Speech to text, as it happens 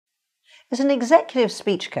As an executive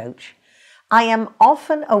speech coach, I am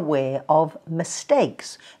often aware of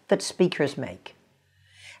mistakes that speakers make.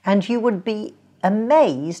 And you would be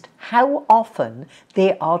amazed how often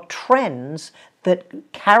there are trends that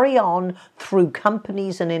carry on through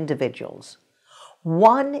companies and individuals.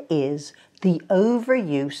 One is the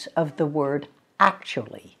overuse of the word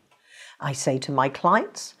actually. I say to my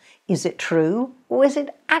clients, is it true or is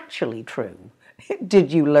it actually true?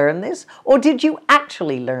 Did you learn this or did you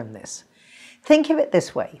actually learn this? Think of it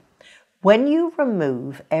this way. When you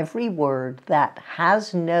remove every word that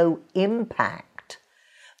has no impact,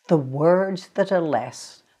 the words that are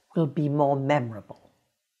less will be more memorable.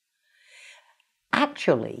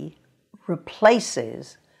 Actually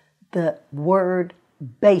replaces the word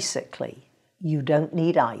basically. You don't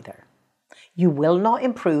need either. You will not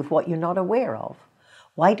improve what you're not aware of.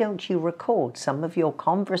 Why don't you record some of your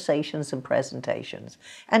conversations and presentations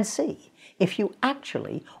and see if you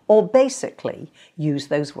actually or basically use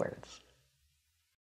those words?